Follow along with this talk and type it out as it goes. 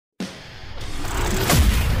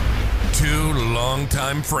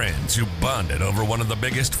Longtime friends who bonded over one of the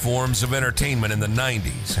biggest forms of entertainment in the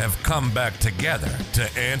 90s have come back together to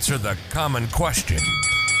answer the common question.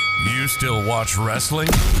 You still watch wrestling?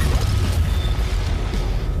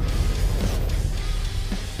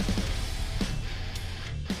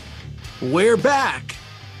 We're back.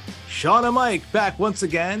 Sean and Mike back once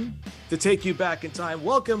again to take you back in time.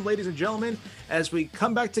 Welcome, ladies and gentlemen, as we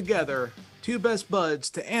come back together, two best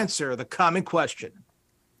buds to answer the common question.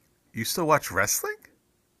 You still watch wrestling?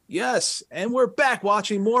 Yes, and we're back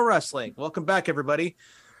watching more wrestling. Welcome back, everybody.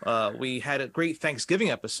 We had a great Thanksgiving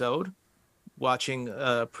episode watching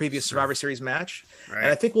a previous Survivor Series match. Right. And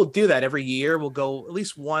I think we'll do that every year. We'll go at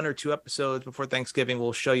least one or two episodes before Thanksgiving.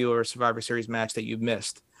 We'll show you a Survivor Series match that you've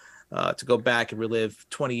missed to go back and relive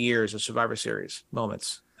 20 years of Survivor Series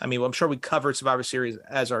moments. I mean, I'm sure we covered Survivor Series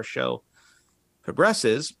as our show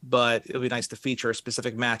progresses, but it'll be nice to feature a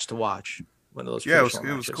specific match to watch. One of those it was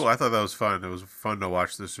cool. I thought that was fun. It was fun to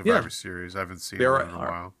watch the Survivor Series. I haven't seen it in a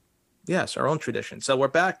while. Yes, our own tradition. So we're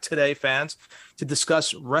back today, fans, to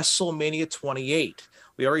discuss WrestleMania 28.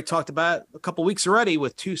 We already talked about it a couple weeks already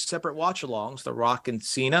with two separate watch-alongs, The Rock and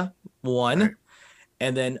Cena, one, right,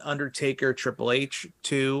 and then Undertaker, Triple H,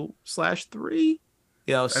 2/3.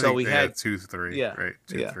 You know, so we had 2, 3. Yeah, right.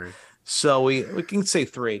 2, 3. So we can say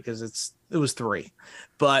 3 because it was 3,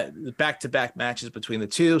 but back-to-back matches between the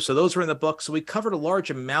two. So those were in the book. So we covered a large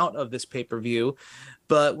amount of this pay-per-view,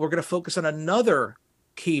 but we're going to focus on another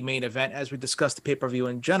key main event as we discuss the pay-per-view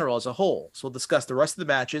in general as a whole. So we'll discuss the rest of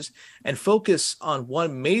the matches and focus on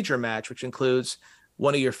one major match, which includes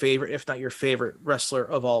one of your favorite, if not your favorite wrestler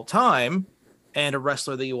of all time, and a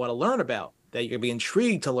wrestler that you want to learn about, that you're going to be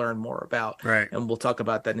intrigued to learn more about. Right. And we'll talk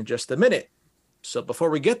about that in just a minute. So before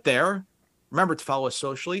we get there, remember to follow us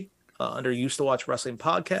socially under Used to Watch Wrestling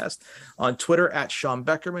Podcast on Twitter at Sean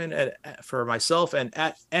Beckerman for myself and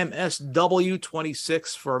at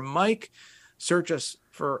MSW26 for Mike. Search us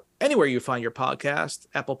for anywhere you find your podcast,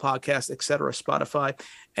 Apple Podcasts, etc., Spotify,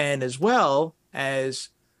 and as well as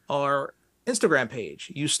our Instagram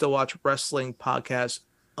page, Used to Watch Wrestling Podcast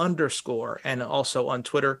 _ and also on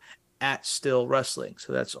Twitter at Still Wrestling.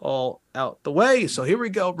 So that's all out the way. So here we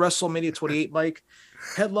go. WrestleMania 28, Mike.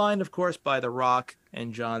 Headlined, of course, by The Rock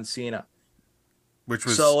and John Cena. Which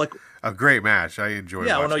was a great match. I enjoyed it.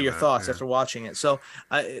 Yeah, I want to know your thoughts after watching it. So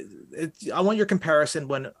I want your comparison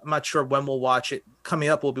when, I'm not sure when we'll watch it. Coming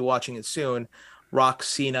up, we'll be watching it soon. Rock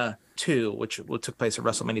Cena 2, which took place at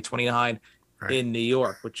WrestleMania 29 in New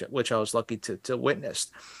York, which I was lucky to witness.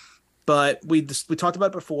 But we talked about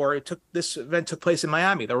it before. This event took place in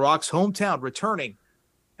Miami, The Rock's hometown, returning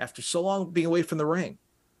after so long being away from the ring,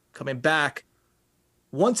 coming back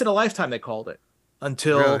once in a lifetime. They called it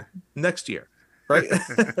until next year, right?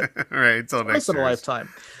 Right, until next year. Once in a lifetime.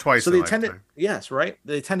 Twice. So the attendance, yes, right.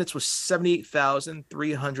 The attendance was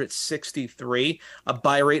 78,363, a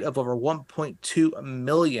buy rate of over 1.2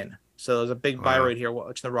 million. So there's a big buy rate here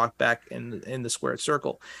watching The Rock back in the squared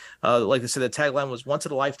circle. Like I said, the tagline was once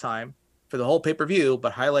in a lifetime for the whole pay-per-view,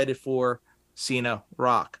 but highlighted for Cena,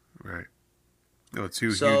 Rock. Right. Two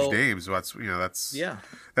huge names. That's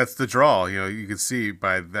that's the draw. You can see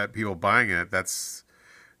by that people buying it. That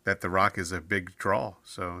The Rock is a big draw.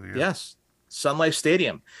 So yes, Sun Life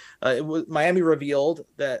Stadium. Miami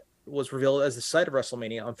was revealed as the site of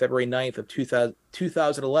WrestleMania on February 9th of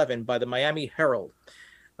 2011 by the Miami Herald.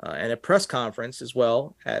 And a press conference as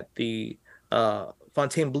well at the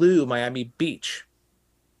Fontainebleau, Miami Beach.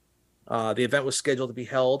 The event was scheduled to be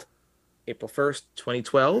held April 1st,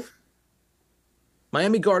 2012.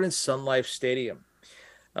 Miami Gardens Sun Life Stadium.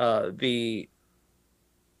 Where's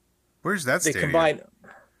that stadium? They combined.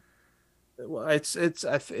 Well, it's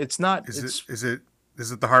not. Is it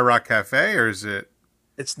the Hard Rock Cafe or is it?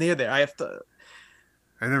 It's near there. I have to.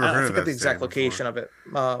 I never heard of that. I forget the exact location of it.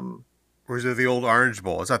 Or is it the old Orange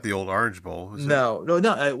Bowl? It's not the old Orange Bowl. No.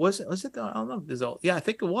 Was it? I don't know. Yeah, I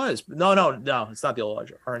think it was. No. It's not the old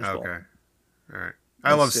Orange Bowl. Okay. All right.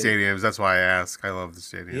 I love stadiums. That's why I ask. I love the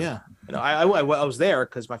stadium. Yeah. I was there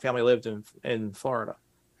because my family lived in Florida.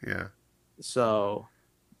 Yeah. So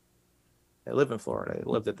I live in Florida. I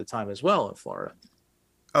lived at the time as well in Florida.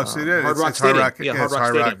 Oh, so it is. Hard Rock Stadium.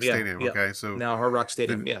 Hard Rock Stadium. Yeah. Okay, so now Hard Rock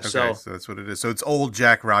Stadium. Okay, so that's what it is. So it's old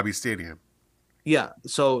Jack Robbie Stadium. Yeah.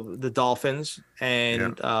 So the Dolphins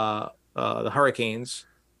and the Hurricanes.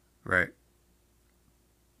 Right.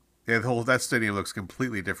 Yeah, that stadium looks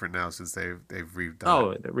completely different now since they've redone it.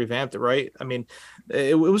 Oh, they revamped it, right? I mean,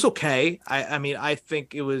 it was okay. I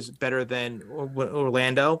think it was better than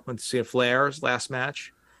Orlando when Cena Flair's last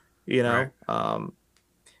match. Right.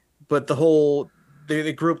 But the whole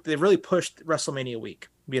the group, they really pushed WrestleMania week.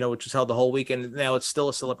 which was held the whole weekend. Now it's still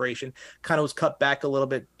a celebration. Kind of was cut back a little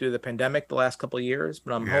bit due to the pandemic the last couple of years,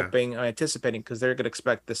 but I'm anticipating, because they're going to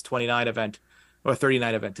expect this 29 event or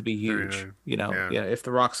 39 event to be huge. If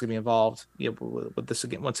The Rock's going to be involved, with this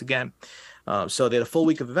again once again. So they had a full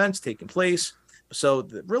week of events taking place. So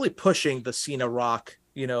really pushing the Cena Rock,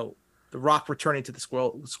 the Rock returning to the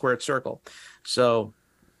squared circle. So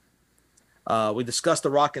we discussed The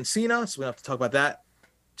Rock and Cena, so we don't have to talk about that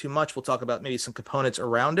too much. We'll talk about maybe some components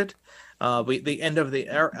around it. The end of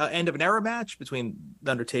an era match between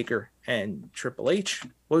The Undertaker and Triple H.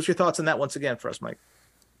 What was your thoughts on that once again for us, Mike?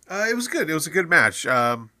 It was good. It was a good match.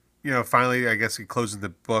 Finally, I guess, closing the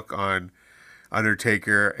book on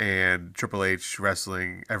Undertaker and Triple H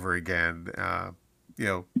wrestling ever again.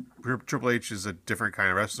 Triple H is a different kind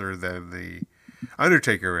of wrestler than the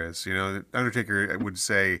Undertaker is. The Undertaker, I would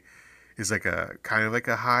say, is like a kind of like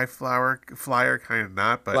a high flyer, kind of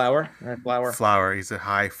not, but flower. He's a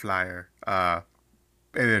high flyer.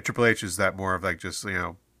 And Triple H is that more of like just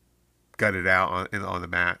gut it out on the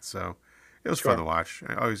mat. So it was fun to watch.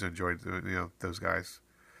 I always enjoyed those guys.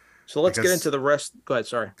 So let's get into the rest. Go ahead.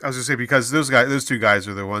 Sorry. I was gonna say, because those two guys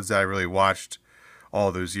are the ones that I really watched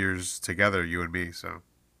all those years together, you and me. So.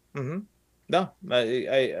 Mm-hmm. No,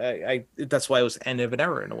 I that's why it was end of an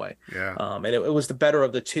era in a way. Yeah. And it was the better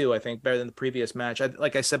of the two, I think, better than the previous match.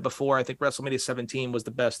 Like I said before, I think WrestleMania 17 was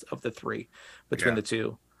the best of the three between the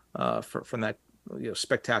two, from that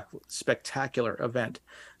spectacular event.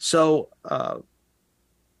 So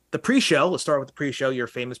the pre-show, let's start with the pre-show, your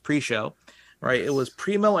famous pre-show, right? Yes. It was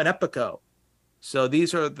Primo and Epico. So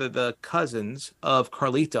these are the cousins of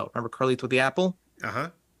Carlito. Remember Carlito the Apple? Uh-huh.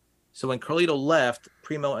 So when Carlito left,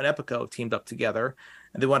 Primo and Epico teamed up together,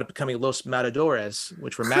 and they wound up becoming Los Matadores,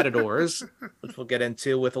 which were matadors, which we'll get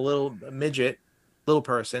into, with a little little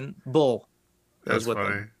person, Bull. That's funny.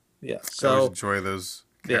 Them. Yeah. So I always enjoy those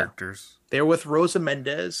characters. Yeah. They're with Rosa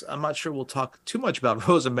Mendez. I'm not sure we'll talk too much about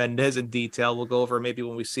Rosa Mendez in detail. We'll go over maybe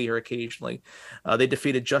when we see her occasionally. They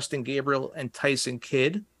defeated Justin Gabriel and Tyson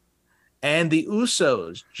Kidd, and the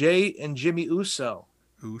Usos, Jay and Jimmy Uso.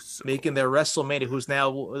 Making their WrestleMania, who's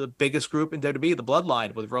now the biggest group in WWE, the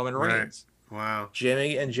Bloodline, with Roman Reigns. Right. Wow.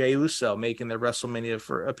 Jimmy and Jay Uso making their WrestleMania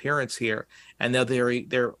for appearance here, and now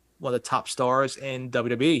they're one of the top stars in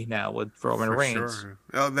WWE now with Roman Reigns. Sure.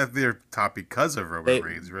 Oh, they're top because of Roman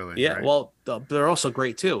Reigns, really. Yeah. Right? Well, they're also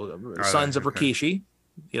great too. Sons of Rikishi.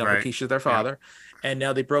 Rikishi's their father. Yeah. And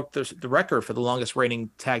now they broke the record for the longest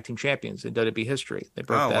reigning tag team champions in WWE history. They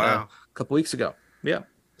broke that a couple weeks ago. Yeah.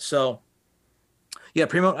 So. Yeah,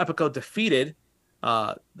 Primo and Epico defeated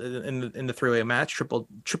in the three-way match,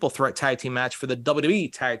 triple threat tag team match for the WWE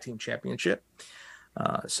Tag Team Championship.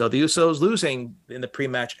 So the Usos losing in the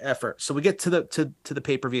pre-match effort. So we get to the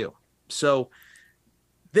pay-per-view. So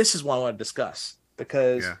this is what I want to discuss,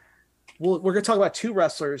 because we're going to talk about two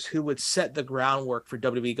wrestlers who would set the groundwork for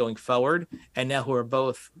WWE going forward, and now who are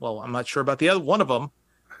both. Well, I'm not sure about the other one of them,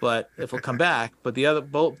 but if we'll come back. But the other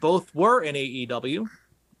both were in AEW.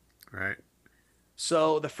 Right.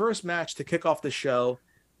 So the first match to kick off the show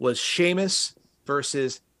was Sheamus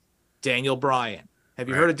versus Daniel Bryan. Have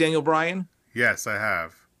you heard of Daniel Bryan? Yes, I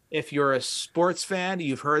have. If you're a sports fan,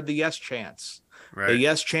 you've heard the yes chants. Right. The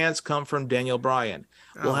yes chants come from Daniel Bryan.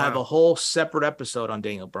 We'll have a whole separate episode on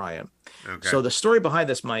Daniel Bryan. Okay. So the story behind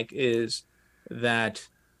this, Mike, is that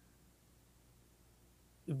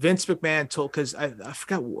Vince McMahon told, because I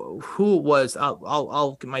forgot who it was.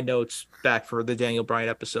 I'll get my notes back for the Daniel Bryan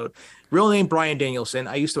episode. Real name Bryan Danielson.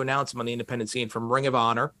 I used to announce him on the independent scene from Ring of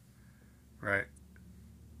Honor. Right.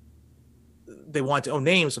 They want to own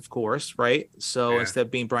names, of course, right? So instead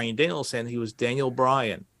of being Bryan Danielson, he was Daniel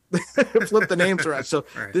Bryan. Flip the names around. So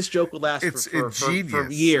this joke would last for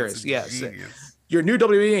years. Yes. Your new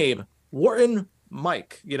WWE name, Wharton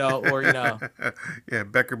Mike, or yeah,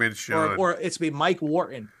 Beckerman Sean, or it's be Mike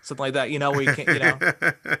Wharton, something like that, where you can't,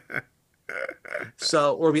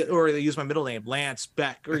 so or they use my middle name, Lance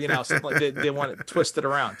Beck, or something like that. They want to twist it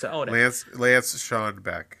around to own it. Lance Sean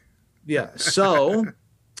Beck. Yeah. So,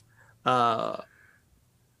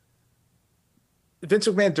 Vince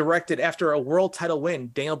McMahon directed, after a world title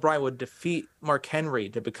win, Daniel Bryan would defeat Mark Henry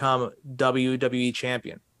to become WWE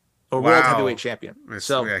champion. Or world heavyweight champion.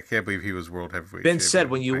 So I can't believe he was world heavyweight champion. Vince said,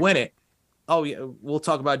 when you win it, we'll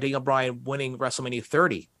talk about Daniel Bryan winning WrestleMania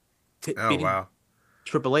 30. Beating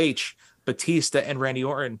Triple H, Batista, and Randy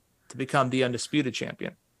Orton to become the undisputed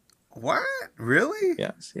champion. What? Really?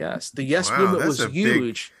 Yes. The yes movement was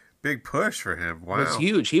huge. Big push for him. Wow. It was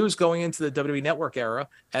huge. He was going into the WWE Network era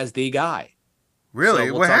as the guy. Really?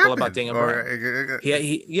 So we'll talk all about Daniel Bryan.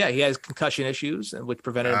 He has concussion issues, which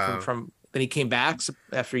prevented him from. Then he came back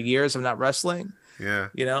after years of not wrestling.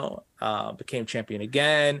 Yeah. Became champion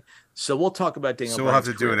again. So we'll talk about Daniel So we'll have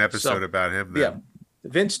Bryan's to do an career. episode about him then. Yeah.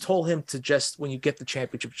 Vince told him to just, when you get the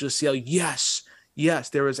championship, just yell, yes, yes.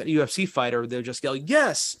 There was a UFC fighter. They'll just yell,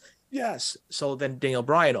 yes, yes. So then Daniel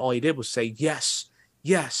Bryan, all he did was say, yes,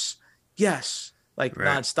 yes, yes, like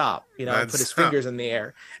nonstop, put his fingers in the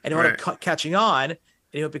air. And he ended up catching on, and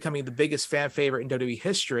he ended up becoming the biggest fan favorite in WWE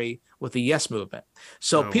history with the yes movement.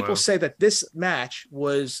 So people say that this match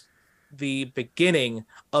was the beginning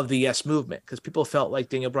of the yes movement, because people felt like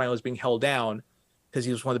Daniel Bryan was being held down because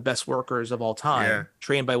he was one of the best workers of all time,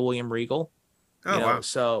 trained by William Regal.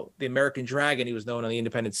 So the American Dragon, he was known on the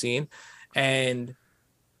independent scene. And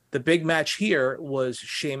the big match here was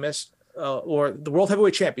Sheamus, or the World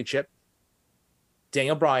Heavyweight Championship,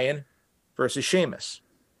 Daniel Bryan versus Sheamus.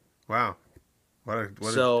 Wow. Wow,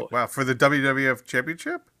 for the WWF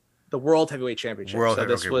Championship? The World Heavyweight Championship. Not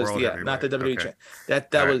the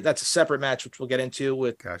WWE. That's a separate match, which we'll get into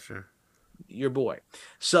with your boy.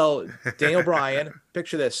 So Daniel Bryan,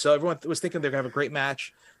 picture this. So everyone was thinking they're gonna have a great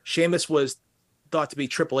match. Sheamus was thought to be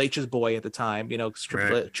Triple H's boy at the time, because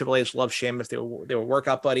Triple H loved Sheamus. They were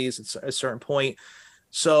workout buddies at a certain point.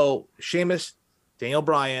 So Sheamus, Daniel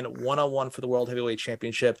Bryan, 1-on-1 for the World Heavyweight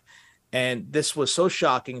Championship. And this was so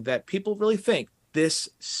shocking that people really think this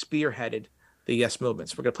spearheaded the yes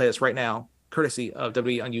movements. We're going to play this right now, courtesy of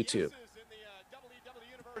WWE on YouTube.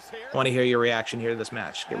 I want to hear your reaction here to this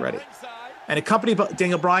match. Get ready. And accompanied by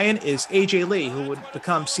Daniel Bryan is AJ Lee, who would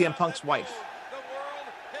become CM Punk's wife.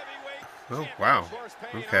 Oh, wow.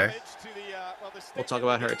 Okay. We'll talk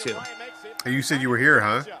about her, too. You said you were here,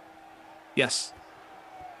 huh? Yes.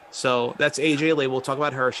 So that's AJ Lee. We'll talk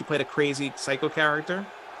about her. She played a crazy psycho character.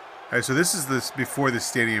 All right, so this is before the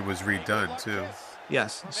stadium was redone, too.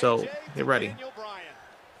 Yes. So get ready.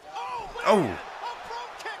 Oh.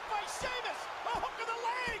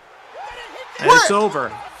 And what? It's over.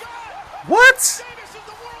 What?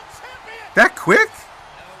 That quick?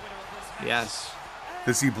 Yes.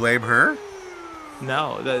 Does he blame her?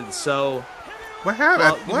 No. What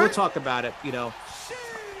happened? We'll talk about it.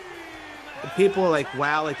 People are like,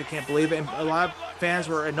 wow, like they can't believe it. And a lot of fans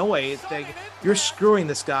were annoyed. You're screwing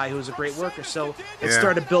this guy who's a great worker. So it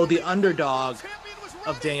started to build the underdog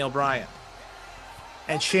of Daniel Bryan.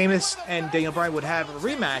 And Sheamus and Daniel Bryan would have a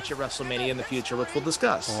rematch at WrestleMania in the future, which we'll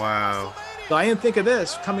discuss. Wow. So I didn't think of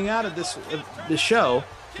this coming out of this show.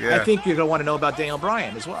 Yeah. I think you're going to want to know about Daniel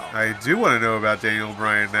Bryan as well. I do want to know about Daniel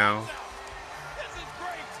Bryan now.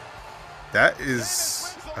 That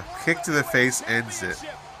is a kick to the face, ends it.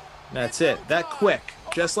 That's it. That quick.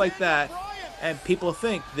 Just like that. And people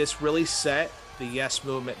think this really set the yes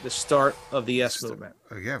movement, the start of the yes movement.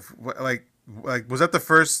 Yeah. Like was that the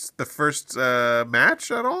first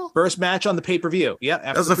match at all? First match on the pay-per-view. Yeah.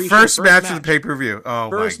 That was the first match on the pay-per-view. Oh,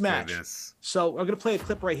 first my match. Goodness. So I'm going to play a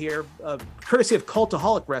clip right here, courtesy of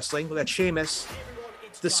Cultaholic Wrestling, that Sheamus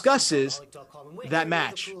discusses that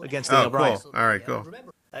match against Daniel Bryan. Cool. All right, cool.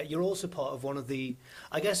 You're also part of one of the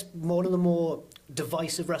more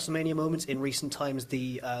divisive WrestleMania moments in recent times,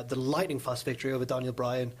 the lightning fast victory over Daniel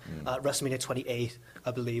Bryan at WrestleMania 28,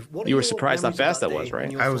 I believe. You were surprised how fast that was,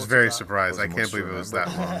 right? I was very surprised. I can't believe it was that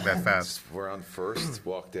long, that fast. We're on first,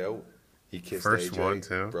 walked out. He kissed first AJ, one,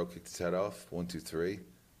 too. Broke his head off. 1, 2, 3.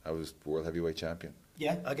 I was World Heavyweight Champion.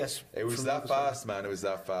 Yeah, I guess. It was that fast, man. It was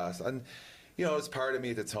that fast. And, it's part of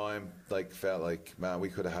me at the time, felt like, man, we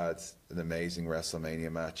could have had an amazing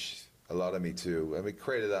WrestleMania match. A lot of me, too. And we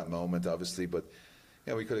created that moment, obviously, but,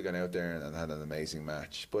 we could have gone out there and had an amazing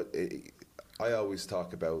match. But I always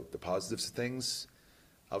talk about the positives of things.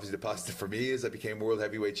 Obviously, the positive for me is I became World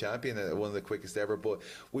Heavyweight Champion, one of the quickest ever. But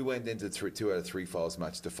we went into 2 out of 3 falls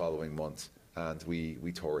match the following month, and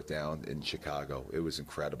we tore it down in Chicago. It was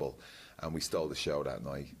incredible. And we stole the show that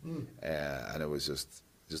night. And it was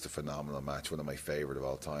just a phenomenal match, one of my favorite of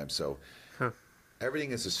all time. So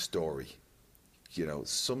everything is a story.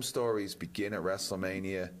 Some stories begin at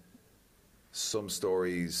WrestleMania. Some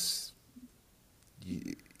stories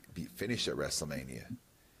finish at WrestleMania.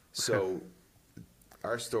 So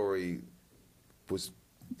our story was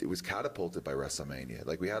catapulted by WrestleMania.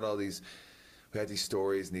 Like we had these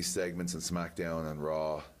stories and these segments in SmackDown and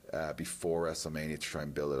Raw before WrestleMania to try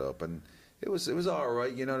and build it up, and it was all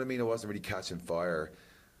right. You know what I mean? It wasn't really catching fire,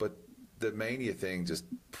 but the Mania thing just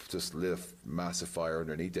lit a massive fire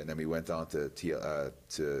underneath it, and then we went on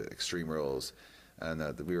to Extreme Rules, and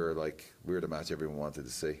we were the match everyone wanted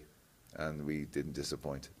to see, and we didn't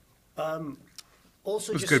disappoint.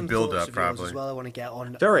 Also, it was just good some build thoughts up, of probably. As well, I want to get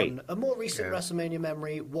on a more recent WrestleMania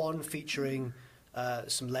memory, one featuring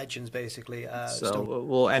some legends, basically. So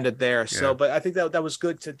we'll end it there. Yeah. So, but I think that was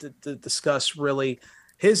good to discuss really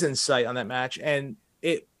his insight on that match, and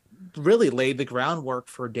it really laid the groundwork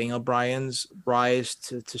for Daniel Bryan's rise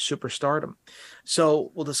to superstardom.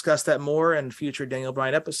 So we'll discuss that more in future Daniel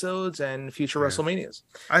Bryan episodes and future WrestleManias.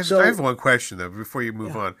 I have one question though before you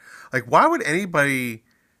move on. Like, why would anybody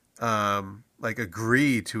like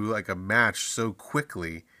agree to like a match so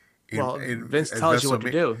quickly? Vince tells you what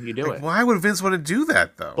to do. You do it. Why would Vince want to do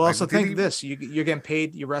that though? Well, also think this: you're getting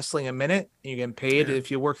paid. You're wrestling a minute, and you're getting paid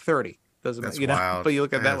if you work 30. Doesn't matter, wild. But you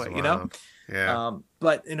look at it that way, wild. Yeah.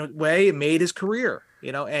 But in a way, it made his career,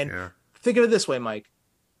 And think of it this way, Mike.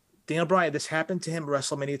 Daniel Bryan, this happened to him at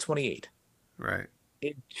WrestleMania 28. Right.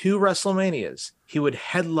 In 2 WrestleManias, he would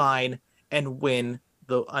headline and win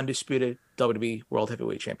the undisputed WWE World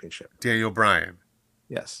Heavyweight Championship. Daniel Bryan.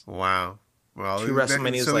 Yes. Wow. Well, 2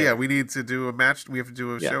 WrestleManias so later. we need to do a match. We have to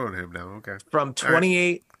do a show on him now. Okay. From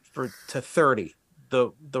 28 to 30,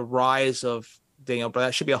 the rise of Daniel Bryan.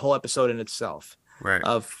 That should be a whole episode in itself. Right.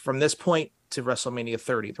 From this point to WrestleMania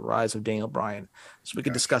 30, the rise of Daniel Bryan. So we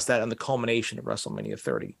could discuss that on the culmination of WrestleMania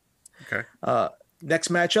 30. Okay. Next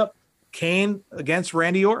matchup, Kane against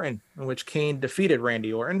Randy Orton, in which Kane defeated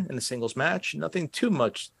Randy Orton in a singles match. Nothing too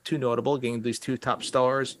notable, getting these 2 top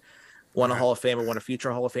stars, one a Hall of Famer, one a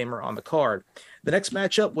future Hall of Famer on the card. The next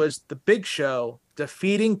matchup was The Big Show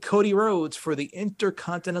defeating Cody Rhodes for the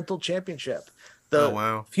Intercontinental Championship.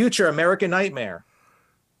 The future American Nightmare.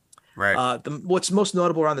 Right. What's most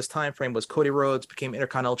notable around this time frame was Cody Rhodes became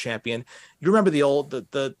Intercontinental Champion. You remember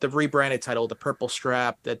the rebranded title, the purple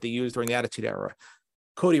strap that they used during the Attitude Era.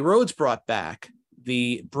 Cody Rhodes brought back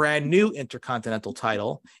the brand new Intercontinental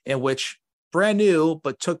title, in which brand new,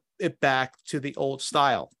 but took it back to the old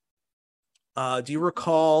style. Do you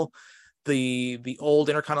recall the old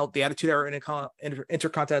Intercontinental, the Attitude Era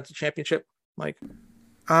Intercontinental Championship, Mike?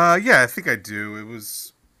 Yeah, I think I do. It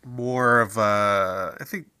was more of I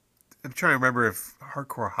think. I'm trying to remember if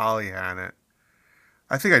Hardcore Holly had it.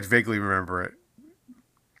 I think I vaguely remember it.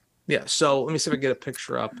 Yeah, so let me see if I can get a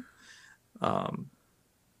picture up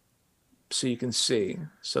so you can see.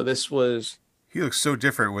 So this was... He looks so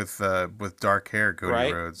different with dark hair,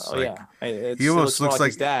 Cody Rhodes. Oh, like, yeah. He almost looks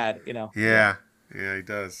like his dad, Yeah, he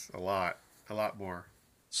does. A lot more.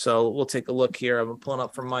 So we'll take a look here. I'm pulling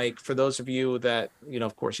up for Mike. For those of you that,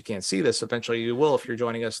 of course, you can't see this. Eventually you will if you're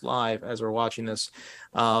joining us live as we're watching this.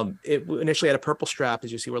 It initially had a purple strap,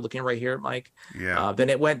 as you see. We're looking right here, Mike. Yeah. Then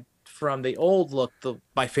it went from the old look,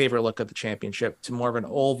 my favorite look of the championship, to more of an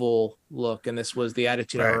oval look. And this was the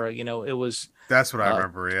Attitude Era. It was... That's what I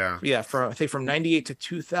remember, yeah. Yeah, I think from 98 to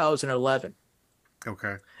 2011.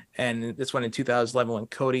 Okay. And this one in 2011 when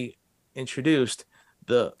Cody introduced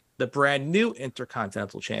the brand new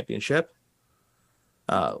Intercontinental Championship,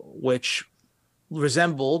 which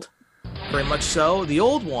resembled very much so the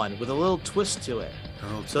old one with a little twist to it.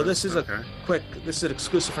 This is this is an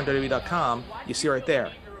exclusive from WWE.com. You see right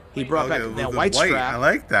there. He brought back the white strap. I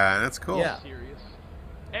like that. That's cool. Yeah.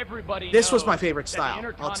 This was my favorite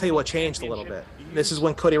style. I'll tell you what changed a little bit. This is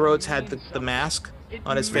when Cody Rhodes had the mask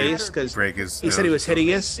on his face because he said he was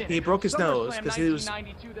hideous. He broke his nose because he was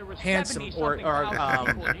handsome, or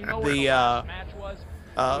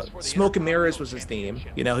Smoke and Mirrors was his theme.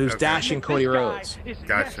 He was dashing Cody Rhodes.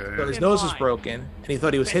 Gotcha. So his nose was broken, and he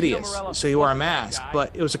thought he was hideous, so he wore a mask.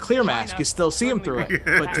 But it was a clear mask; you still see him through it.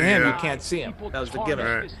 But to him, you can't see him. That was the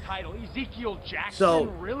gimmick.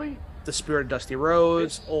 So the spirit of Dusty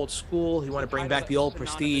Rhodes, old school. He wanted to bring back the old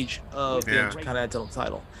prestige of the Intercontinental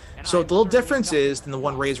title. So the little difference is than the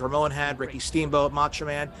one Razor Ramon had, Ricky Steamboat, Macho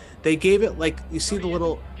Man. They gave it you see the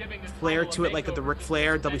little flair to it, like with the Ric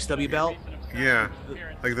Flair WCW belt. Yeah,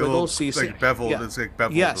 like the little beveled. Yeah. It's like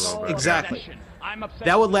beveled. Yes, a little bit. exactly.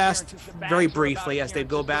 That would last very briefly as they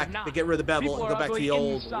go back, they get rid of the bevel and go back to the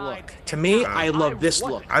old look. To me, I love this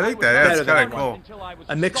look. I think that's kind of cool.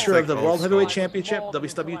 A mixture of the World Heavyweight Championship,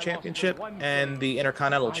 WCW Championship, and the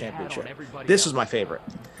Intercontinental Championship. This is my favorite.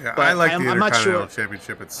 Yeah, but I like the Intercontinental not sure.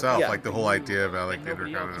 Championship itself, like the whole idea of the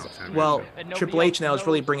Intercontinental Championship. Well, Triple H now is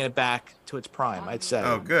really bringing it back to its prime, I'd say.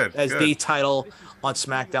 Oh, good. As the title on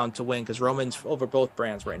SmackDown to win, because Roman's over both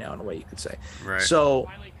brands right now, in a way you could say. Right. So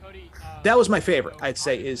that was my favorite, I'd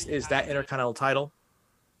say, is that Intercontinental title,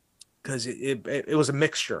 because it was a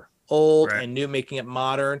mixture, old and new, making it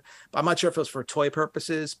modern. I'm not sure if it was for toy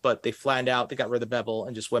purposes, but they flattened out, they got rid of the bevel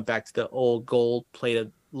and just went back to the old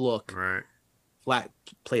gold-plated look. Right.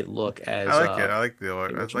 Flat-plated look. As I like it. I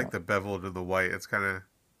like the bevel to the white. It's kind of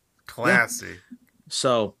classy. Yeah.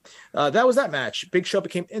 So that was that match. Big Show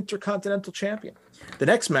became Intercontinental Champion. The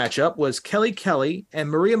next matchup was Kelly Kelly and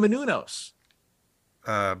Maria Menounos.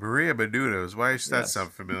 Maria Menounos. Why does that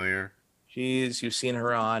sound familiar? You've seen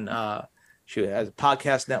her on She has a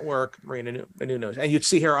podcast network, Marina Menounos, and you'd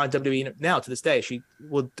see her on WWE now to this day. She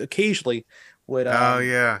would occasionally do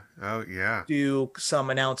some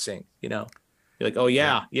announcing. You're like, oh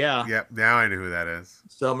yeah. Now I know who that is.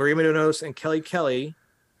 So Maria Menounos and Kelly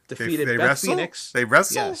defeated they Beth wrestle? Phoenix. They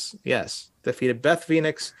wrestle? Yes. Defeated Beth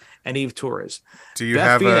Phoenix and Eve Torres. Do you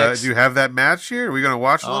have that match here? Are we going to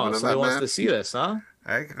watch a little bit of that match? Wants to see this, huh?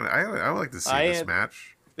 I would like to see this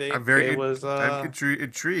match. I'm very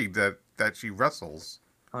intrigued that she wrestles.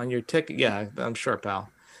 On your ticket, yeah, I'm sure, pal.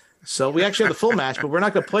 So we actually have the full match, but we're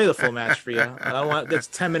not going to play the full match for you. I don't want. That's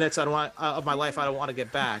 10 minutes. I don't want of my life. I don't want to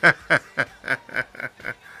get back.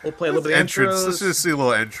 We'll play a little bit of intros. Let's just see a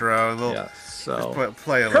little intro. So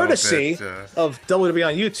play a courtesy little bit. of WWE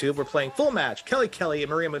on YouTube, we're playing full match. Kelly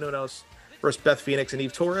and Maria Menounos versus Beth Phoenix and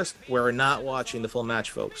Eve Torres. We're not watching the full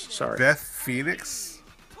match, folks. Sorry. Beth Phoenix.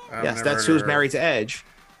 Yes, that's who's married to Edge.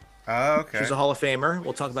 Oh, okay. She's a Hall of Famer.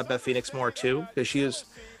 We'll talk about Beth Phoenix more too, because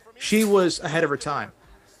she was ahead of her time.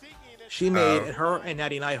 She made her and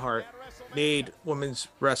Natty Neidhart made women's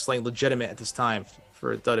wrestling legitimate at this time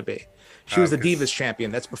for WWE. She was the Divas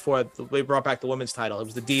champion. That's before they brought back the women's title. It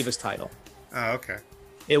was the Divas title. Oh, okay.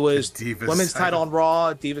 It was women's title on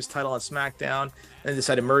Raw, Divas title on SmackDown, and they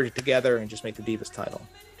decided to merge it together and just make the Divas title.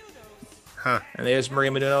 Huh. And there's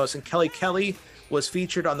Maria Menounos and Kelly was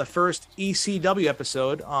featured on the first ECW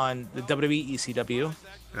episode on the WWE ECW.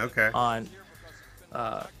 Okay. On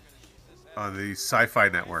the Sci-Fi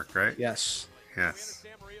Network, right? Yes.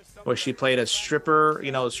 Where she played a stripper,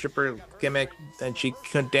 stripper gimmick, and she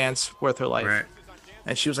couldn't dance worth her life. Right.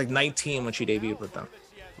 And she was like 19 when she debuted with them.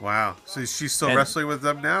 Wow. So she's still wrestling with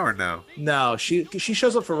them now, or no? No, she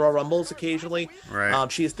shows up for Royal Rumbles occasionally. Right. I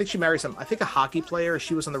think she married a hockey player.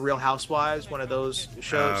 She was on the Real Housewives, one of those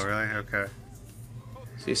shows. Oh, really? Okay.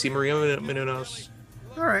 So you see Maria Menounos.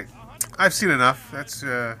 All right. I've seen enough. That's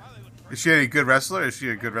is she a good wrestler? Is she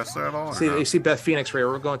a good wrestler at all? You see Beth Phoenix right here.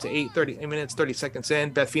 We're going to 8 minutes, 30 seconds in.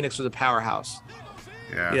 Beth Phoenix was a powerhouse.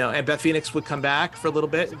 Yeah. And Beth Phoenix would come back for a little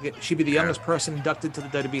bit. She'd be the youngest person inducted to the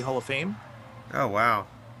WWE Hall of Fame. Oh, wow.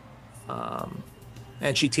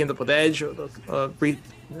 And she teamed up with Edge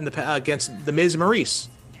against The Miz and Maurice.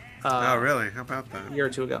 Oh, really? How about that? A year or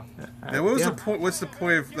two ago. And what was the point? What's the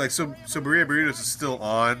point of so Maria Menounos is still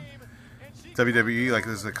on WWE, like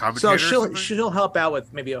as a commentator? So she'll help out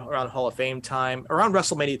with maybe around Hall of Fame time, around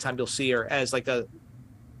WrestleMania time. You'll see her as like a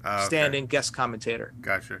standing guest commentator.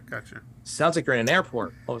 Gotcha. Sounds like you're in an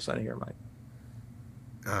airport all of a sudden here, Mike.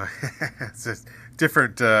 It's a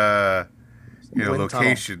different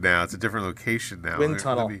location tunnel. now. It's a different location now. Wind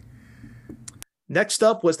tunnel. Next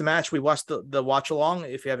up was the match. We watched the watch along.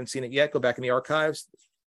 If you haven't seen it yet, go back in the archives.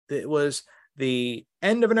 It was the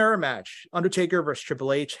end of an era match. Undertaker versus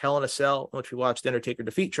Triple H, Hell in a Cell, in which we watched Undertaker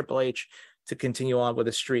defeat Triple H to continue on with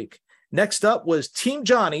his streak. Next up was Team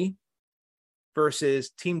Johnny versus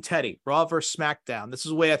Team Teddy, Raw versus SmackDown. This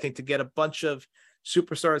is a way, I think, to get a bunch of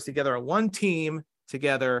superstars together on one team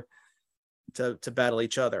together to battle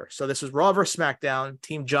each other. So this was Raw versus SmackDown.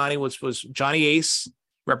 Team Johnny was Johnny Ace,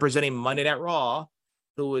 representing Monday Night Raw,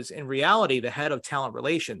 who was in reality the head of talent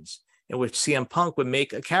relations, in which CM Punk would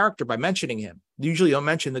make a character by mentioning him. Usually you'll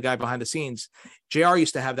mention the guy behind the scenes. JR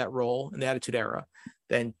used to have that role in the Attitude Era.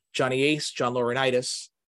 Then Johnny Ace, John Laurinaitis,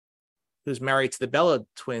 who's married to the Bella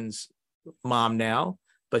twins' mom now,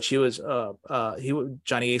 but she was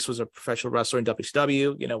Johnny Ace was a professional wrestler in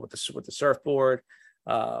WCW, with the surfboard.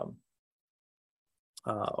 Or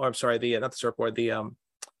I'm sorry, not the surfboard, the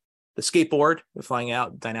skateboard, the flying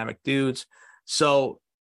out dynamic dudes. So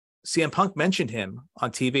CM Punk mentioned him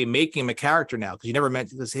on TV, making him a character now, because you never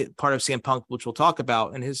mentioned this. Part of CM Punk, which we'll talk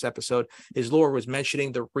about in his episode, his lore was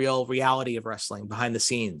mentioning the real reality of wrestling behind the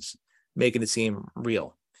scenes, making it seem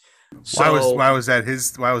real. So, why was that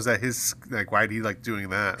his like, why did he like doing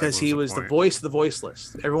that? Because he was the voice of the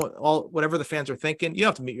voiceless. Everyone, whatever the fans are thinking, you don't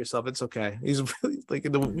have to mute yourself. It's okay. He's really like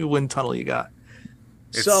in the wind tunnel you got.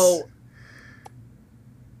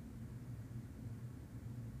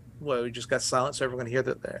 Well, we just got silent, so everyone hear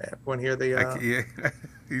you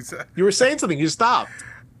were saying something. You stopped.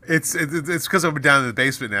 It's because I'm down in the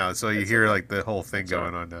basement now, so you hear like the whole thing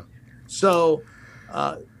going on now. So,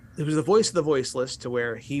 it was the voice of the voiceless, to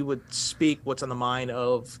where he would speak what's on the mind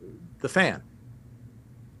of the fan.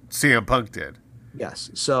 CM Punk did.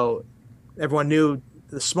 Yes. So everyone knew,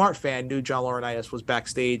 the smart fan knew John Laurinaitis was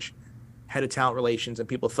backstage, head of talent relations, and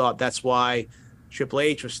people thought that's why Triple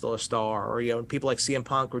H was still a star, or people like CM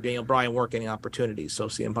Punk or Daniel Bryan weren't getting opportunities. So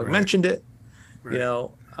CM Punk mentioned it,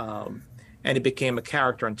 and it became a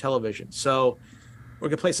character on television. So we're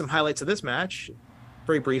gonna play some highlights of this match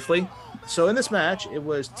very briefly. So in this match, it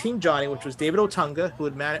was Team Johnny, which was David Otunga, who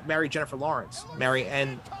had married Jennifer Lawrence, marry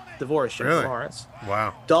and divorce Jennifer Lawrence.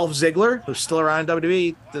 Wow. Dolph Ziggler, who's still around in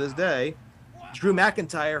WWE to this day. Drew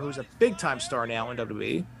McIntyre, who's a big-time star now in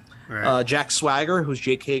WWE. Right. Jack Swagger, who's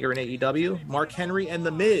Jake Hager in AEW. Mark Henry and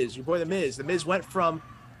The Miz, your boy The Miz. The Miz went from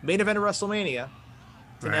main event of WrestleMania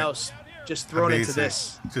to now just thrown into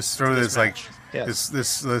this. Just thrown this like yes.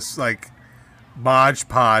 this like Modge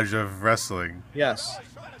Podge of wrestling. Yes.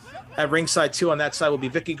 At ringside, too, on that side will be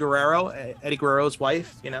Vicky Guerrero, Eddie Guerrero's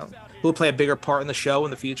wife, who will play a bigger part in the show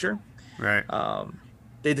in the future. Right.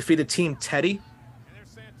 They defeated Team Teddy,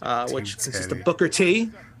 which consists of Booker T,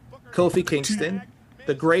 Kofi Kingston,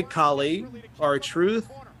 The Great Khali, R-Truth,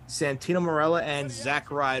 Santino Marella, and Zack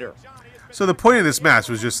Ryder. So the point of this match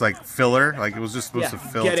was just like filler, like it was just supposed to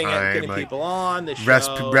fill time, getting like people on the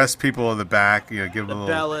show, rest people in the back, give them a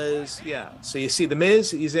little. Bellas, So you see The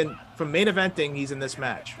Miz, he's in from main eventing, he's in this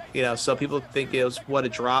match, so people think it was what a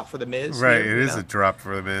drop for The Miz, right? It is a drop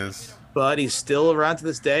for The Miz, but he's still around to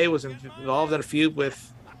this day. Was involved in a feud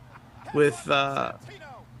with who?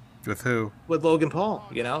 With Logan Paul,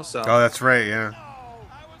 So oh, that's right, yeah.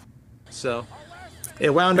 So.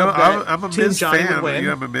 It wound up that I'm a Team Miz Johnny fan. would win.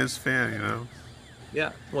 I'm a Miz fan,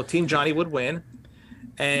 Yeah, well, Team Johnny would win,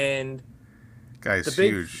 and guy's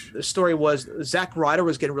huge. The story was Zack Ryder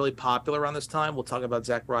was getting really popular around this time. We'll talk about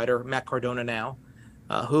Zack Ryder, Matt Cardona now,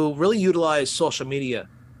 who really utilized social media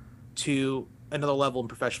to another level in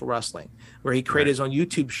professional wrestling, where he created his own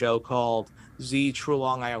YouTube show called The True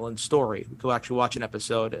Long Island Story. Go actually watch an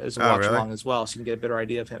episode as a watch along as well, so you can get a better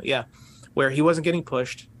idea of him. Yeah, where he wasn't getting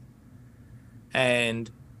pushed. And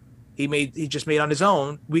he just made on his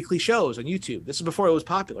own weekly shows on YouTube. This is before it was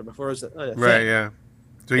popular, before it was a thing. Right, yeah.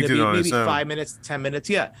 So he did it on his own. 5 minutes, 10 minutes,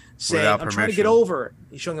 saying, I'm trying to get over.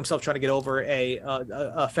 He's showing himself trying to get over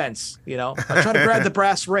a fence, I'm trying to grab the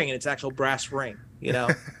brass ring, and it's actual brass ring,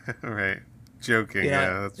 Right. Joking,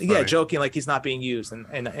 that's funny. Yeah, joking like he's not being used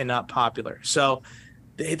and not popular. So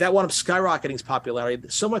that wound up skyrocketing his popularity,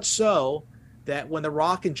 so much so that when The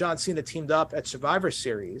Rock and John Cena teamed up at Survivor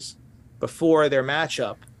Series, before their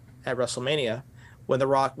matchup at WrestleMania, when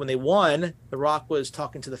they won, The Rock was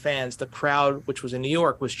talking to the fans. The crowd, which was in New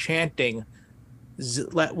York, was chanting,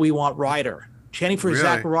 "We want Ryder," chanting for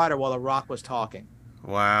Zack Ryder while The Rock was talking.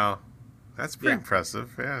 Wow, that's pretty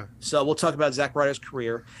impressive. Yeah. So we'll talk about Zack Ryder's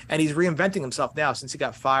career, and he's reinventing himself now since he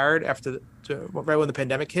got fired right when the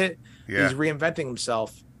pandemic hit. Yeah. He's reinventing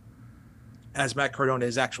himself as Matt Cardona,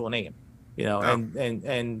 his actual name.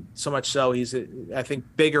 And so much so he's I think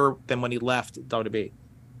bigger than when he left WWE.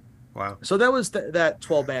 Wow. So that was that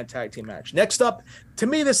 12-man tag team match. Next up, to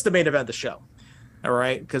me, this is the main event of the show. All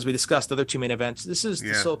right, because we discussed the other two main events. This is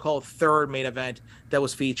the so-called third main event that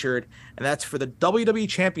was featured, and that's for the WWE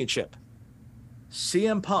Championship.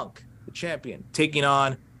 CM Punk, the champion, taking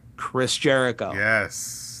on Chris Jericho.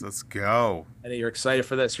 Yes, let's go. I know you're excited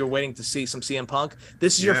for this. You're waiting to see some CM Punk.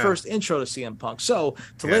 This is your first intro to CM Punk. So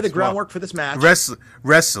to lay the groundwork for this match,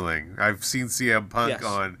 wrestling. I've seen CM Punk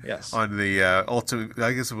on the Ultimate.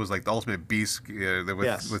 I guess it was like the Ultimate Beast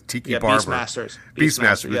with Tiki Barber.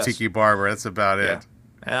 Beastmaster with Tiki Barber. That's about it.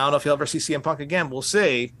 And I don't know if you'll ever see CM Punk again. We'll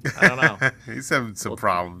see. I don't know. He's having some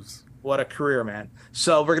problems. What a career, man.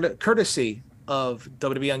 So we're gonna, courtesy of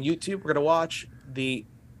WWE on YouTube, we're gonna watch the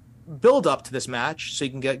build up to this match so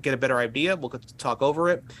you can get a better idea. We'll talk over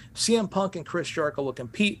it. CM Punk and Chris Jericho will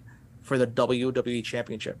compete for the WWE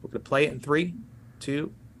Championship. We're going to play it in 3,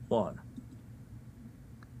 2, 1.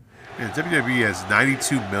 Yeah, WWE has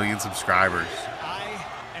 92 million subscribers.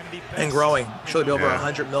 And growing. Should be over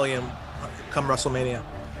 100 million come WrestleMania.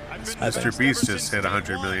 Mr. Beast just hit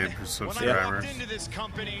 100 million subscribers.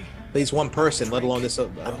 But he's one person, let alone this a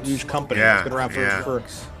huge company. It's been around for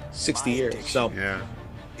 60 years. So. Yeah.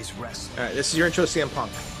 All right, this is your intro to CM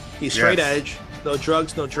Punk. He's straight edge, no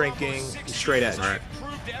drugs, no drinking. He's straight edge. Right.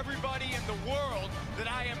 Prove to everybody in the world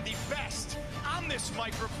that I am the best on this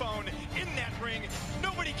microphone in that ring.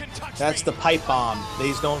 Nobody can touch That's me. the pipe bomb that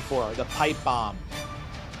he's known for. The pipe bomb.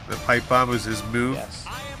 The pipe bomb was his move. Yes.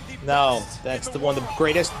 No, that's one of the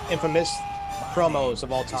greatest infamous promos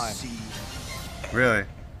of all time. Really?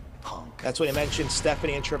 That's what he mentioned.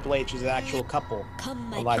 Stephanie and Triple H is an actual couple.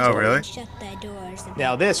 Oh, really?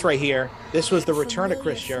 Now this right here, this was the return of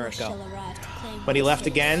Chris Jericho. When he left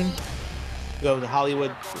again, to go to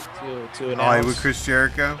Hollywood to announce. Hollywood Chris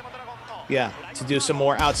Jericho? Yeah, to do some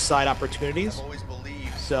more outside opportunities.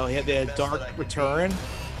 So he had the dark return.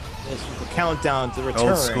 This was the countdown to the return.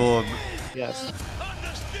 Old school. Yes.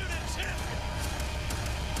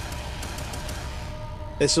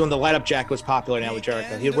 This is when the light-up jacket was popular now with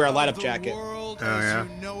Jericho. He'd wear a light-up jacket. Oh, yeah.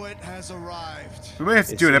 We might have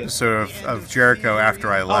to do an episode of Jericho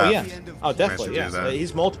after I left. Oh, yeah. Oh, definitely, yeah.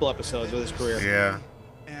 He's multiple episodes of his career. Yeah.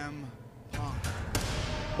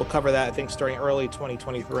 We'll cover that, I think, starting early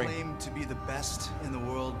 2023. Claim to be the best in the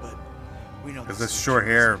world, but we know because that's short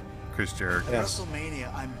hair, Chris Jericho. At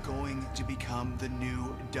WrestleMania, I'm going to become the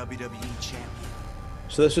new WWE champion.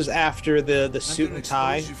 So this was after the suit and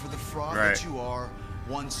tie. You for the fraud that you are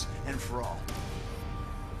once and for all.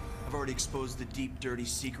 I've already exposed the deep, dirty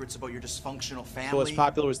secrets about your dysfunctional family. So what's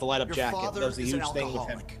popular was the light-up your jacket. Father That was a is an huge thing with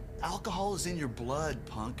him. Alcohol is in your blood,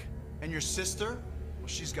 punk. And your sister? Well,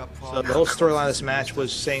 she's got So problems. the whole storyline of this match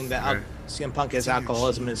was saying that CM Punk has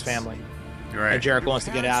alcoholism in his family. Right. And Jericho wants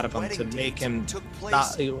to get out of him to make him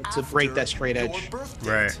not to break that straight edge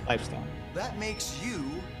lifestyle. That makes you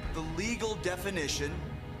the legal definition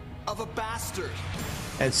of a bastard.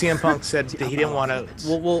 And CM Punk said that he didn't want to.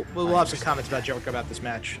 We'll have some comments about Jericho about this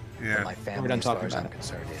match. Yeah. When we're done talking about it.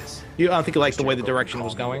 I don't think you liked the way the direction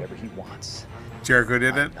was going. Jericho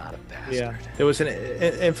did it? Yeah. There was an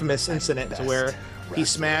infamous incident to where he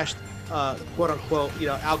smashed, quote unquote,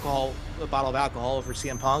 alcohol, a bottle of alcohol over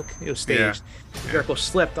CM Punk. It was staged. Yeah. Jericho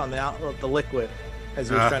slipped on the liquid as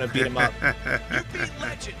he was trying to beat him up. You beat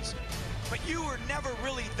legends, but you were never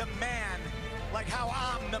really the man, like how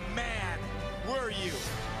I'm the man. Were you?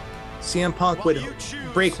 CM Punk would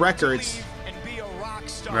break records.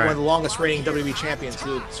 One of the longest reigning WWE champions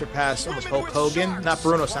who surpassed almost Hulk Hogan, not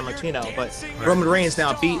Bruno Sammartino, but Roman Reigns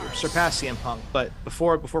now surpassed CM Punk. But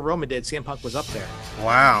before Roman did, CM Punk was up there.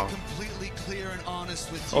 Wow.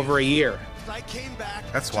 Over a year.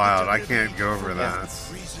 That's wild. I can't go over that.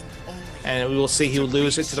 And we will see he will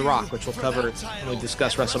lose it to The Rock, which we'll cover when we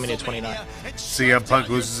discuss WrestleMania 29. CM Punk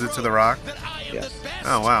loses it to The Rock? Yes.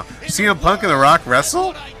 Oh, wow. CM Punk and The Rock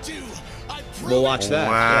wrestle? We'll watch that.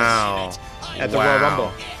 Wow. Yes. At the Royal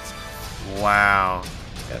Rumble. Wow.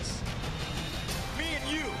 Yes. Me and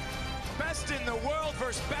you, best in the world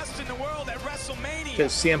versus best in the world at WrestleMania.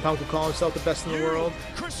 Because CM Punk would call himself the best in the world,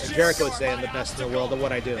 and Jericho would say I'm the best in the world at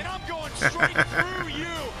what I do. And I'm going straight through you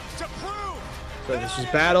to prove. So this is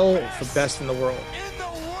battle for best in the world. In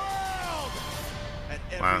the world. At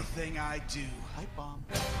everything I do. Hype bomb.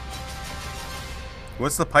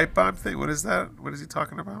 What's the pipe bomb thing? What is that? What is he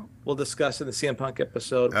talking about? We'll discuss in the CM Punk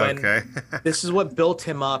episode. Okay. This is what built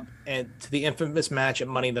him up and to the infamous match at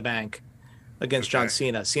Money in the Bank against John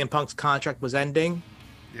Cena. CM Punk's contract was ending.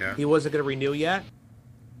 Yeah. He wasn't going to renew yet.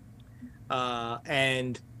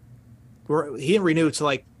 And he didn't renew until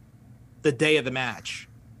like the day of the match.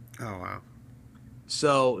 Oh, wow.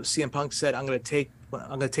 So CM Punk said, I'm going to take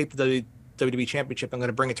the WWE Championship. I'm going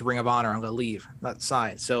to bring it to Ring of Honor. I'm going to leave, not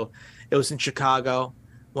sign. So it was in Chicago.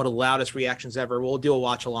 One of the loudest reactions ever. We'll do a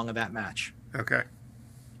watch along of that match. Okay.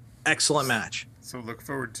 Excellent match. So look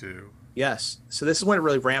forward to. Yes. So this is when it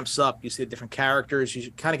really ramps up. You see the different characters.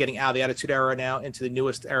 You're kind of getting out of the Attitude Era now into the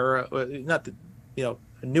newest era, not the a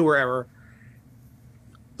newer era,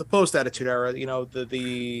 the post Attitude Era.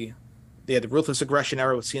 The Ruthless Aggression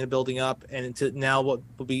era with Cena building up, and into now what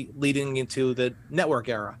will be leading into the Network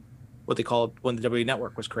era, what they call it when the WWE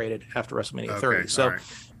Network was created after WrestleMania 30. So,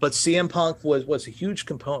 but CM Punk was a huge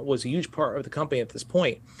component, was a huge part of the company at this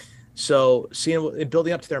point. So, in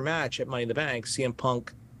building up to their match at Money in the Bank, CM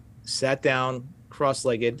Punk sat down,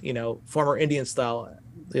 cross-legged, former Indian style,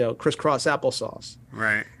 crisscross applesauce.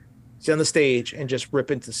 Right. Sit on the stage and just rip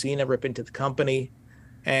into Cena, rip into the company,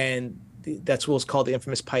 and that's what's called the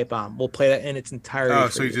infamous pipe bomb. We'll play that in its entirety. Oh,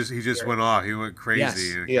 so he just went off. He went crazy.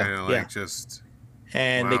 Yes. And Yeah. kind of like just.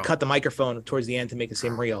 And they cut the microphone towards the end to make it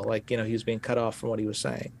seem real, like he was being cut off from what he was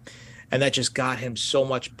saying, and that just got him so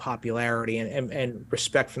much popularity and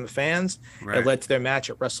respect from the fans. Right. It led to their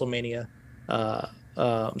match at WrestleMania. At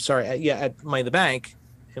Money in the Bank,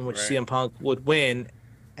 in which CM Punk would win,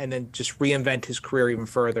 and then just reinvent his career even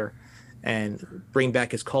further, and bring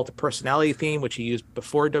back his cult of personality theme, which he used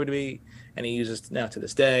before WWE, and he uses now to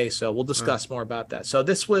this day. So we'll discuss more about that. So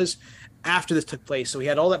this was after this took place. So he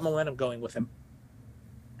had all that momentum going with him.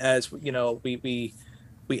 As we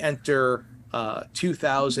enter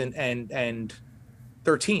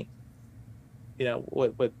 2013,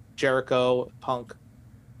 with Jericho, Punk.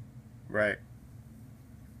 Right.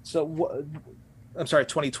 So I'm sorry,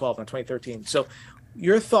 2012, not 2013. So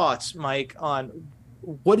your thoughts, Mike, on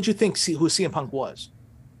what did you think who CM Punk was?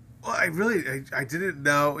 Well, I didn't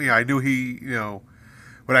know. I knew he,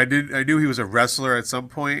 but I knew he was a wrestler at some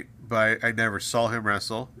point, but I never saw him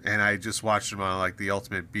wrestle, and I just watched him on like the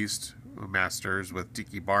Ultimate Beast Masters with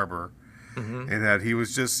Tiki Barber, and that he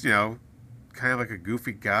was just kind of like a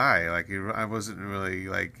goofy guy. Like I wasn't really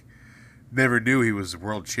like never knew he was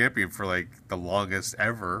world champion for like the longest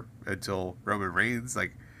ever until Roman Reigns.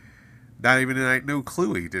 Like, not even no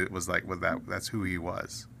clue he did was like with that. That's who he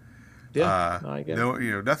was. Yeah, no, I get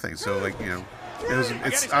it. Nothing. So like,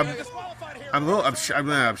 I'm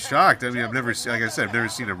shocked. I mean, I've never seen, like I said, I've never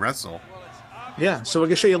seen him wrestle. Yeah, so we're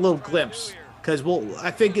gonna show you a little glimpse because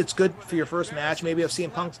I think it's good for your first match, maybe of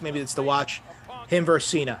CM Punk. Maybe it's to watch him versus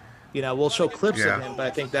Cena. We'll show clips of him, but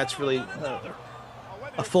I think that's really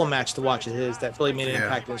a full match to watch of his that really made an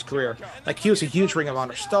impact in his career. Like, he was a huge Ring of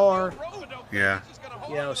Honor star. Yeah.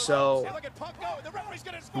 So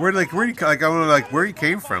where he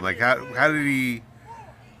came from? Like, how did he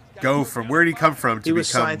go from? Where did he come from to he was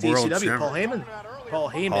become signed to world ECW. champion? Paul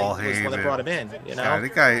Heyman was the one that brought him in. Yeah,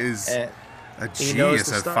 that guy is a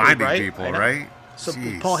genius at finding people, right? So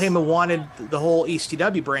Jeez. Paul Heyman wanted the whole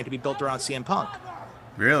ECW brand to be built around CM Punk.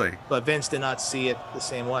 Really? But Vince did not see it the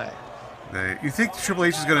same way. You think Triple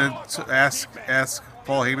H is going to ask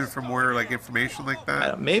Paul Heyman for more like information like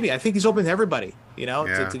that? Maybe. I think he's open to everybody,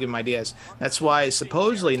 to give him ideas. That's why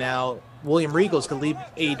supposedly now William Regal is going to leave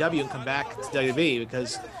AEW and come back to WWE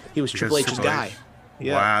because he was Triple H's guy.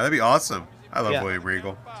 Yeah. Wow, that'd be awesome. I love William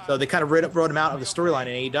Regal. So they kind of wrote him out of the storyline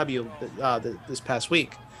in AEW this past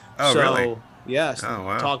week. Oh, really? Yes. Oh,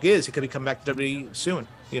 wow. Talk is he could be coming back to WWE soon.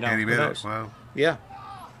 Any minute. Wow. Yeah.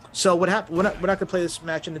 So what happened? We're not going to play this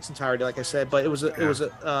match in its entirety, like I said, but it was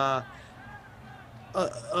a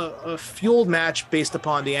fueled match based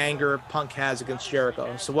upon the anger Punk has against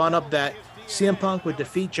Jericho. So wound up that CM Punk would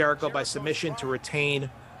defeat Jericho by submission to retain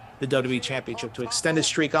the WWE Championship, to extend his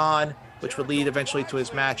streak on, which would lead eventually to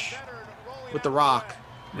his match with The Rock.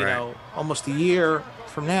 Almost a year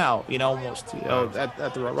from now.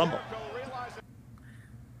 At the Royal Rumble.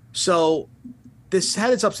 So this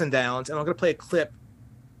had its ups and downs, and I'm going to play a clip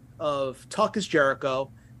of Talk is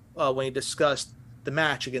Jericho when he discussed the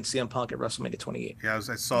match against CM Punk at WrestleMania 28. Yeah, I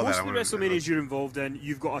saw Most that. Most of the WrestleManias you're involved in,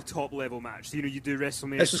 you've got a top-level match. So, you do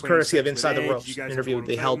WrestleMania. This was courtesy of Inside the Ropes interview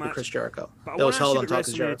they held with Chris Jericho. That was held on Talk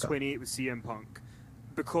is Jericho. 28 with CM Punk,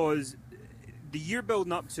 because the year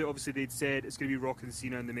building up to, obviously they'd said it's going to be Rock and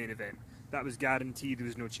Cena in the main event. That was guaranteed. There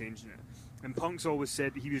was no change in it. And Punk's always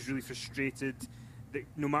said that he was really frustrated that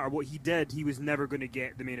no matter what he did, he was never going to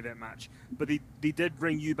get the main event match. But they did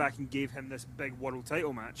bring you back and gave him this big world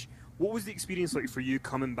title match. What was the experience like for you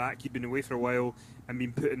coming back? You'd been away for a while and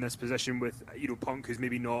been put in this position with Punk, who's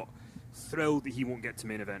maybe not thrilled that he won't get to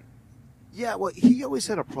main event. Yeah, well, he always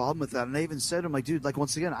had a problem with that, and I even said to him, like, dude, like,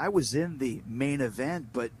 once again, I was in the main event,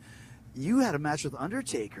 but you had a match with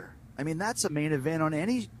Undertaker. I mean, that's a main event on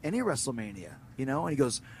any WrestleMania, And he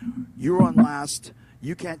goes, you were on last.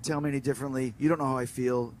 You can't tell me any differently. You don't know how I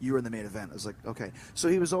feel. You were in the main event. I was like, okay. So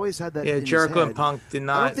he was always had that. Yeah, in Jericho his head. And Punk did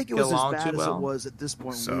not. I don't think it was get along as bad too well. as it was at this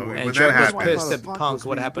point. So and Jericho was pissed at Punk.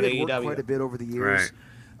 What happened to AEW? AEW? Quite a bit over the years.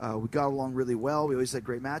 Right. We got along really well. We always had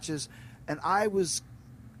great matches, and I was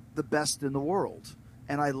the best in the world.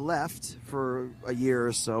 And I left for a year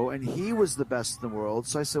or so, and he was the best in the world.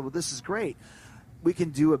 So I said, well, this is great. We can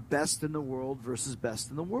do a best in the world versus best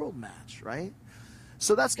in the world match, right?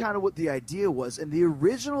 So that's kind of what the idea was. And the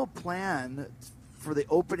original plan for the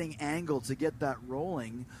opening angle to get that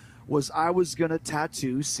rolling was I was going to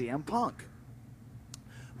tattoo CM Punk.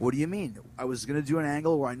 What do you mean? I was going to do an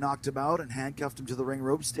angle where I knocked him out and handcuffed him to the ring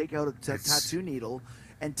ropes, take out a tattoo needle,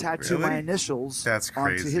 and tattoo my initials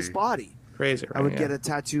onto his body. Crazy, right? I would get a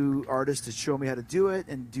tattoo artist to show me how to do it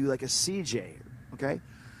and do like a CJ, okay?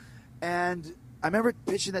 And I remember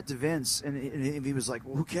pitching that to Vince, and he was like,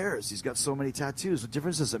 well, who cares? He's got so many tattoos. What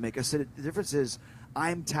difference does it make? I said, the difference is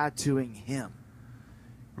I'm tattooing him.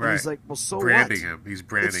 Right. And he's like, well, so branding what? him. He's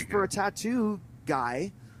branding him. It's for a tattoo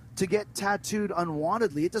guy to get tattooed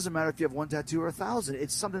unwantedly. It doesn't matter if you have one tattoo or 1,000.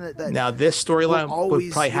 It's something that now this storyline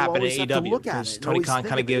would probably happen in AEW because Tony Khan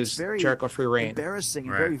kind of gives Jericho free reign. Embarrassing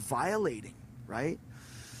and very violating, right?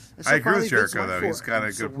 So I agree with Jericho, though. He's got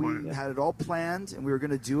a good point. We had it all planned, and we were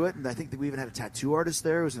going to do it. And I think that we even had a tattoo artist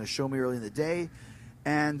there who was going to show me early in the day.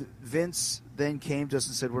 And Vince then came to us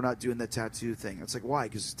and said, we're not doing the tattoo thing. It's like, why?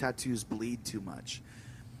 Because tattoos bleed too much.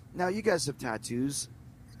 Now, you guys have tattoos.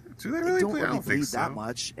 Do they really don't bleed? really I don't bleed think so. that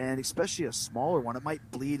much, and especially a smaller one. It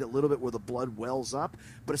might bleed a little bit where the blood wells up,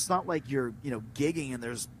 but it's not like you're, gigging and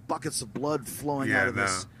there's buckets of blood flowing out of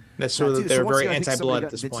this. That's sort of they're very anti-blood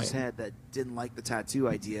at this Vince's point. Head that didn't like the tattoo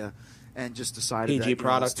idea, and just decided PG that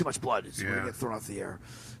product. it's too much blood. It's going to get thrown off the air.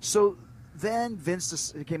 So then Vince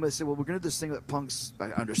just came and said, well, we're going to do this thing that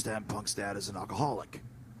I understand Punk's dad is an alcoholic.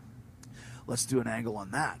 Let's do an angle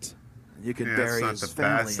on that. And you can bury his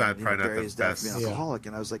family and bury his dad being an alcoholic.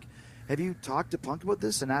 And I was like, have you talked to Punk about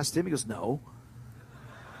this and asked him? He goes, no.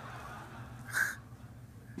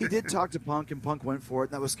 he did talk to Punk, and Punk went for it.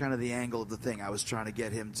 And that was kind of the angle of the thing. I was trying to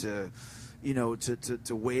get him to,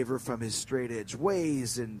 to waver from his straight edge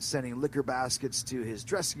ways and sending liquor baskets to his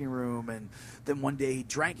dressing room. And then one day he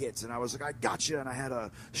drank it, and I was like, I gotcha. And I had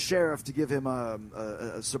a sheriff to give him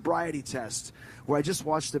a sobriety test where I just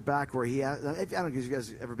watched it back where he, I don't know if you guys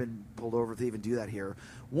have ever been pulled over if they even do that here.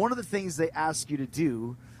 One of the things they ask you to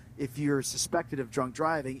do if you're suspected of drunk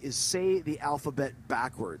driving is say the alphabet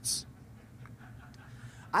backwards.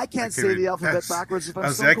 I can't say the alphabet backwards if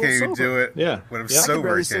I'm sober. I can't even do it. Yeah. When I'm I can sober,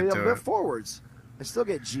 barely I say can't the do alphabet it. forwards. I still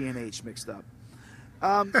get G and H mixed up.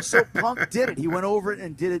 So Punk did it. He went over it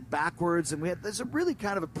and did it backwards, and there's a really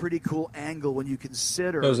kind of a pretty cool angle when you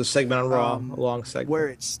consider. There was a segment on Raw, a long segment, where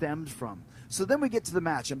it stemmed from. So then we get to the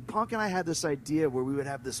match, and Punk and I had this idea where we would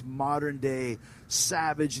have this modern-day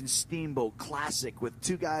Savage and Steamboat classic with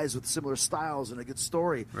two guys with similar styles and a good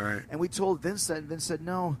story. Right. And we told Vince that, and Vince said,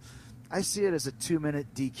 no, I see it as a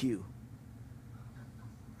 2-minute DQ.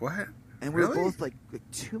 What? And we were Really? both like, a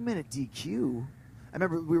 2-minute DQ? I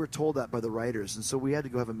remember we were told that by the writers, and so we had to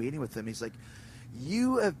go have a meeting with him. He's like,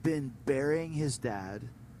 you have been burying his dad,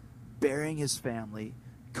 burying his family,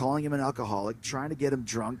 calling him an alcoholic, trying to get him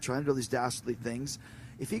drunk, trying to do all these dastardly things.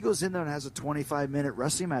 If he goes in there and has a 25-minute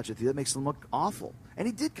wrestling match with you, that makes him look awful. And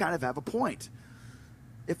he did kind of have a point.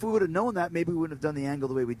 If we would have known that, maybe we wouldn't have done the angle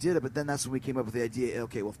the way we did it, but then that's when we came up with the idea,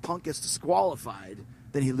 okay, well, if Punk gets disqualified,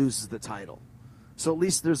 then he loses the title. So at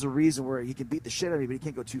least there's a reason where he can beat the shit out of me, but he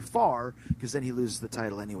can't go too far because then he loses the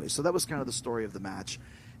title anyway. So that was kind of the story of the match.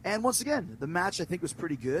 And once again, the match I think was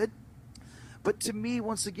pretty good. But to me,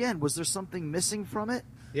 once again, was there something missing from it?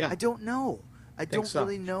 Yeah. I don't know. I don't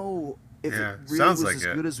really know if it really sounds was like as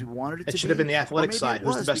it. good as we wanted it to be. It should have been the athletic Or maybe side. it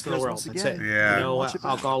Who's the best in the because world? once That's again, it. Yeah. You know, watch it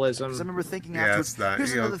back. alcoholism. Because I remember thinking Yeah, afterwards. it's not.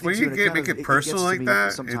 Here's another thing When too, you and get make kind of- it personal gets to like me that,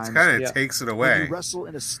 it sometimes. kind of takes it When away. you wrestle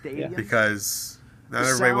in a stadium, Because not the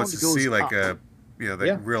everybody wants to sound see goes like up. real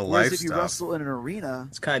Whereas life if you stuff. wrestle in an arena,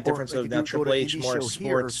 It's kind of or difference like of if that you go Triple to an H indie more show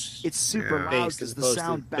here, sports. it's super Yeah. loud based because as the opposed to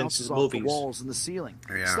sound bounces Vince's off the movies. walls and the ceiling.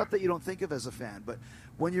 Yeah. Stuff that you don't think of as a fan. But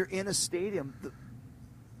when you're in a stadium,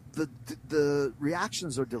 the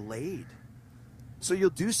reactions are delayed. So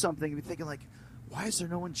you'll do something and be thinking like, why is there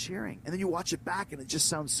no one cheering? And then you watch it back and it just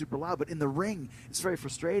sounds super loud. But in the ring, it's very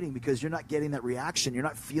frustrating because you're not getting that reaction. You're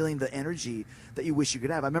not feeling the energy that you wish you could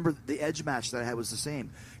have. I remember the Edge match that I had was the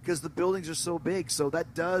same because the buildings are so big. So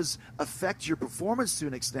that does affect your performance to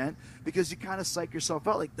an extent because you kind of psych yourself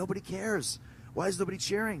out. Like, nobody cares. Why is nobody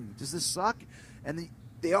cheering? Does this suck? And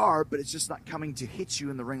they are, but it's just not coming to hit you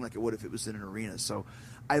in the ring like it would if it was in an arena. So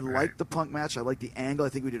I liked the Punk match. I liked the angle. I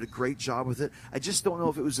think we did a great job with it. I just don't know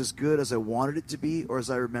if it was as good as I wanted it to be or as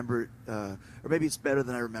I remember it, or maybe it's better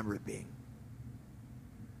than I remember it being.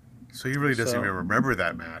 So he really doesn't even remember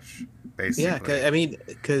that match, basically. Yeah,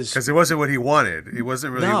 because it wasn't what he wanted. It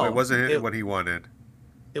wasn't really. No, it wasn't what he wanted.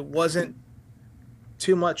 It wasn't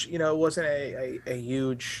too much. You know, it wasn't a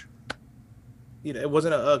huge. You know, it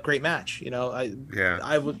wasn't a great match. You know,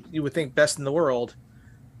 you would think best in the world.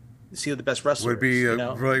 See who the best wrestler would be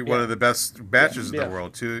really one of the best matches in the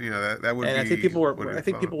world too. You know that would. And be, I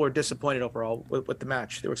think people were disappointed overall with the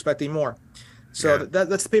match. They were expecting more. So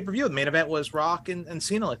that's the pay per view. The main event was Rock and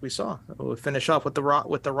Cena, like we saw. We'll finish off with the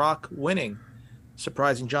Rock winning,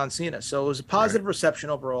 surprising John Cena. So it was a positive reception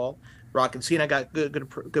overall. Rock and Cena got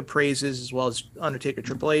good praises, as well as Undertaker,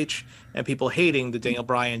 Triple H, and people hating the Daniel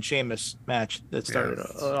Bryan Sheamus match that started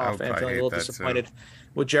off and feeling a little disappointed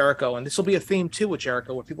with Jericho. And this will be a theme too with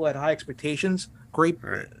Jericho, where people had high expectations. Great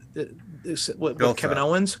with Kevin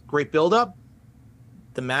Owens, great build up.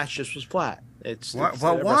 The match just was flat. Why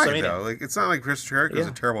though? Like, it's not like Chris Jericho is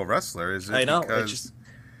a terrible wrestler, is it? I know. Because... It's just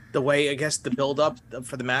the way, I guess, the build up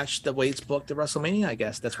for the match, the way it's booked at WrestleMania. I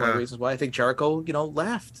guess that's one of the reasons why I think Jericho,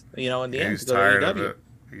 left. In the end, to go to AEW. Tired of it.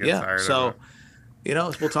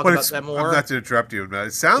 We'll talk about that more. Not to interrupt you, but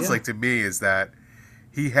it sounds like to me is that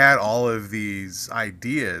he had all of these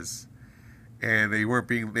ideas, and they weren't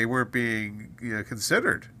being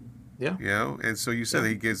considered. Yeah. And so you said that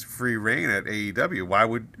he gives free reign at AEW.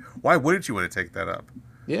 Why wouldn't you want to take that up?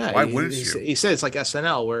 Yeah. Why wouldn't you? He said it's like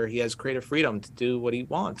SNL, where he has creative freedom to do what he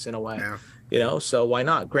wants in a way. Yeah. So why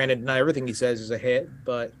not? Granted, not everything he says is a hit,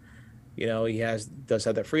 but he does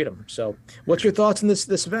have that freedom. So what's your thoughts on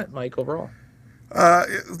this event, Mike, overall?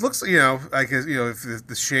 It looks, I guess, if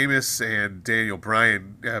the Sheamus and Daniel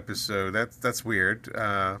Bryan episode, that's weird.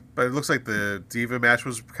 But it looks like the Diva match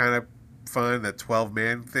was kind of fun. That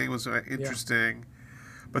 12-man thing was interesting. Yeah.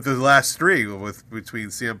 But the last three between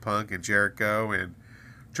CM Punk and Jericho and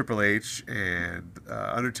Triple H and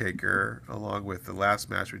Undertaker, along with the last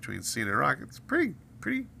match between Cena and Rock, it's pretty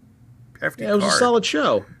hefty Yeah, it was a card. solid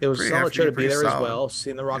show. It was Pretty a solid hefty, show to be pretty there as solid. well.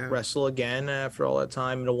 Seeing The Rock wrestle again after all that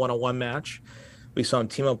time in a one-on-one match. We saw him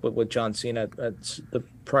team up with John Cena at the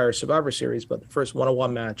prior Survivor Series, but the first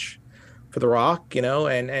one-on-one match for The Rock,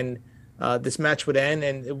 and this match would end,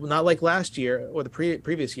 and not like last year or the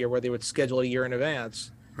previous year where they would schedule a year in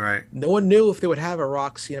advance. Right. No one knew if they would have a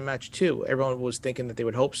Rock Cena match too. Everyone was thinking that they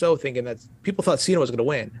would hope so, thinking that people thought Cena was going to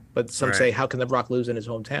win, but some say, how can The Rock lose in his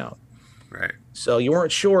hometown? Right. So you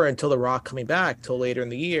weren't sure until The Rock coming back till later in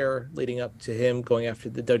the year, leading up to him going after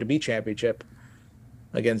the WWE Championship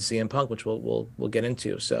against CM Punk, which we'll get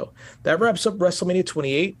into. So that wraps up WrestleMania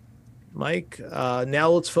 28. Mike, now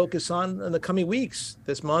let's focus on the coming weeks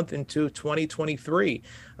this month into 2023.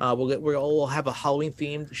 We'll have a Halloween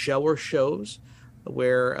themed show or shows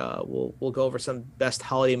where we'll go over some best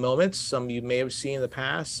holiday moments. Some you may have seen in the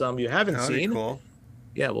past, some you haven't seen. Cool.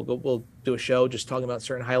 Yeah, we'll do a show just talking about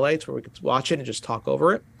certain highlights where we could watch it and just talk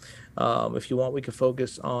over it. If you want, we could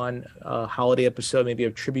focus on a holiday episode, maybe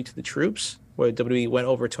a tribute to the troops, where WWE went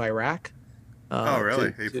over to Iraq.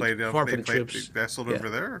 Really? They wrestled over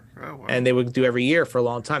there? Oh, wow. And they would do every year for a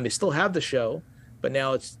long time. They still have the show, but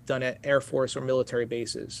now it's done at Air Force or military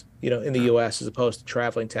bases, in the U.S. as opposed to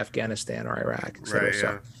traveling to Afghanistan or Iraq, et cetera. Right,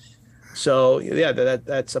 yeah. So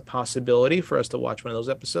that's a possibility for us to watch one of those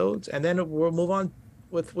episodes. And then we'll move on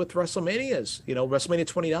with WrestleManias, WrestleMania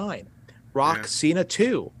 29, Rock Cena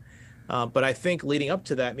 2. But I think leading up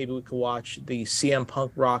to that, maybe we could watch the CM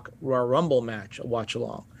Punk Rock Royal Rumble match, a watch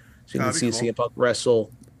along. So you can see CM Punk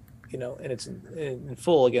wrestle, in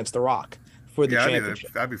full against The Rock for the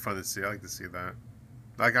championship. That'd be fun to see. I like to see that.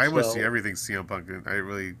 Like I want to see everything CM Punk did. I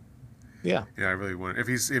really want. If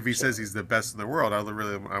he says he's the best in the world, I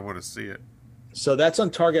want to see it. So that's on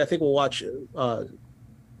target. I think we'll watch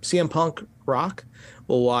CM Punk Rock.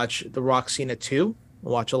 We'll watch The Rock Cena 2.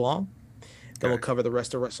 We'll watch along. Then we'll cover the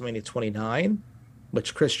rest of WrestleMania 29,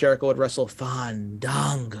 which Chris Jericho would wrestle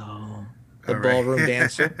Fandango, the ballroom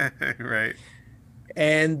dancer. Right.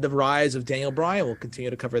 And the rise of Daniel Bryan. We'll continue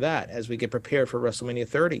to cover that as we get prepared for WrestleMania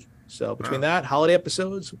 30. So between that, holiday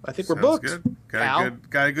episodes, I think we're booked. Good.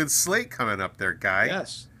 Got a good slate coming up there, guy.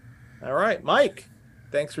 Yes. All right, Mike.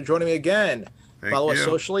 Thanks for joining me again. Follow us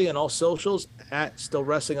socially on all socials at Still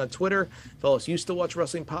Wrestling on Twitter. Follow us Used to Watch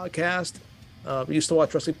Wrestling Podcast. Used to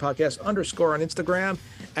Watch Wrestling Podcast _ on Instagram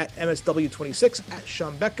at MSW26 at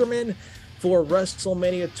Sean Beckerman for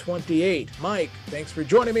WrestleMania 28. Mike, thanks for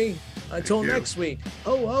joining me. Until next week.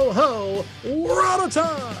 Ho, ho, ho. We're out of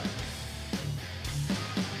time.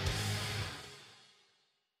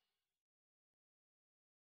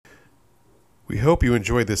 We hope you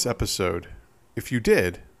enjoyed this episode. If you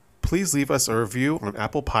did, please leave us a review on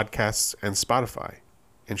Apple Podcasts and Spotify,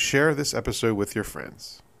 and share this episode with your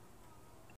friends.